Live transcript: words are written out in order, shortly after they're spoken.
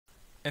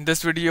In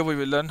this video, we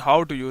will learn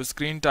how to use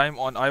screen time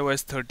on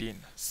iOS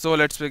 13. So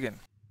let's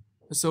begin.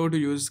 So to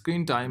use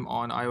screen time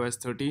on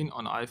iOS 13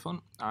 on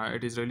iPhone,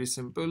 it is really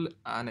simple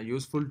and a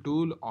useful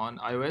tool on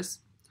iOS.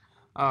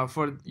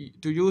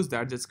 To use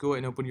that, just go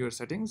and open your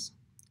settings.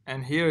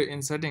 And here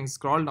in settings,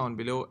 scroll down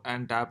below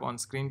and tap on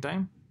screen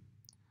time.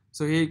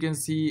 So here you can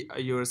see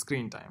your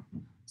screen time.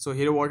 So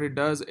here what it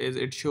does is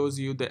it shows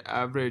you the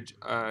average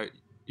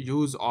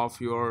use of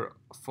your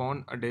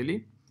phone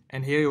daily.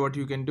 And here what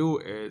you can do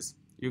is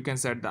you can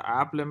set the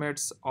app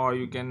limits, or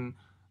you can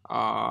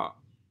uh,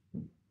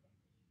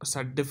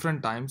 set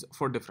different times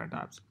for different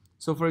apps.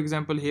 So for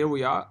example, here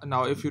we are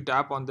now. If you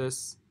tap on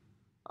this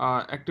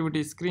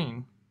activity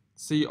screen,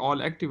 see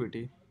all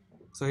activity.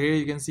 So here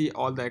you can see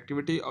all the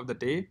activity of the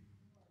day,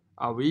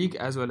 a week,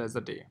 as well as the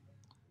day.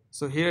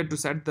 So here to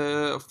set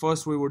the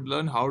first, we would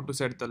learn how to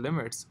set the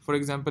limits. For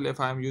example,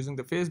 if I am using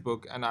the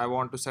Facebook and I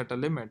want to set a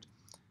limit,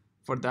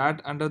 for that,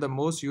 under the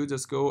most, you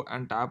just go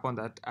and tap on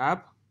that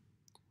app,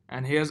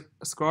 and here's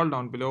scroll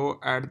down below.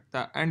 At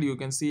the end you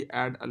can see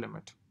add a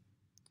limit.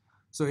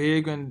 So here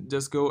you can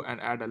just go and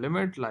add a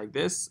limit like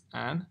this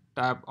and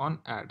tap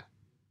on add.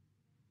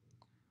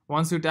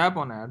 Once you tap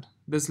on add,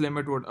 this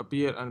limit would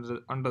appear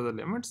under the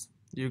limits.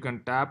 You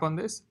can tap on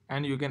this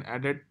and you can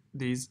edit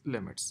these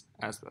limits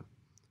as well.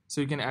 So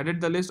you can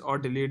edit the list or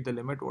delete the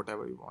limit,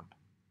 whatever you want.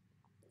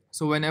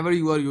 So whenever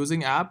you are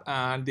using app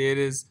and there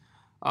is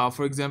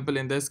for example,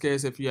 in this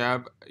case, if you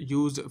have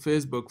used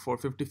Facebook for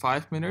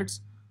 55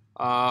 minutes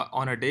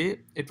on a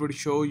day, it would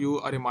show you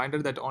a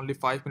reminder that only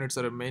 5 minutes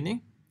are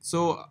remaining.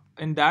 So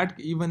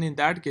even in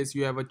that case,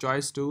 you have a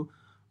choice to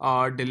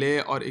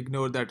delay or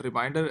ignore that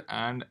reminder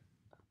and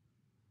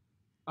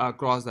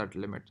cross that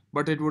limit,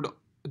 but it would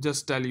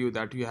just tell you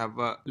that you have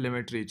a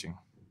limit reaching.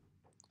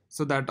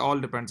 So that all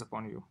depends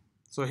upon you.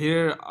 So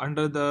here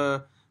under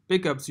the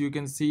pickups, you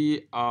can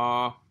see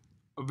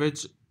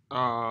which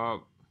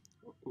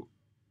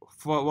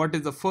for what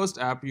is the first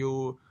app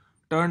you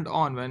turned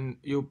on when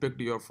you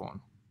picked your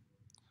phone.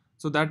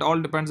 So that all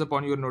depends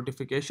upon your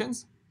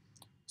notifications.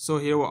 So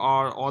here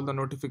are all the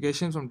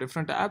notifications from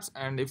different apps,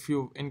 and if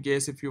you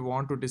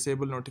want to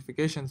disable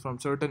notifications from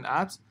certain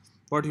apps,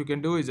 what you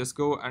can do is just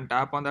go and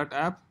tap on that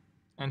app,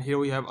 and here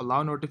we have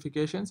allow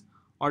notifications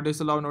or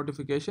disallow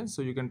notifications.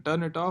 So you can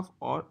turn it off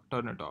or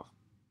turn it off.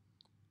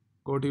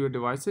 Go to your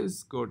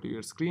devices, go to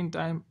your screen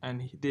time,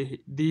 and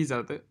these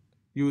are the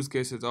use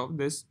cases of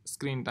this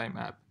screen time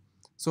app.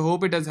 So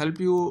hope it has helped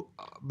you,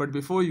 but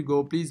before you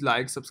go, please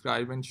like,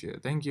 subscribe and share.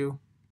 Thank you.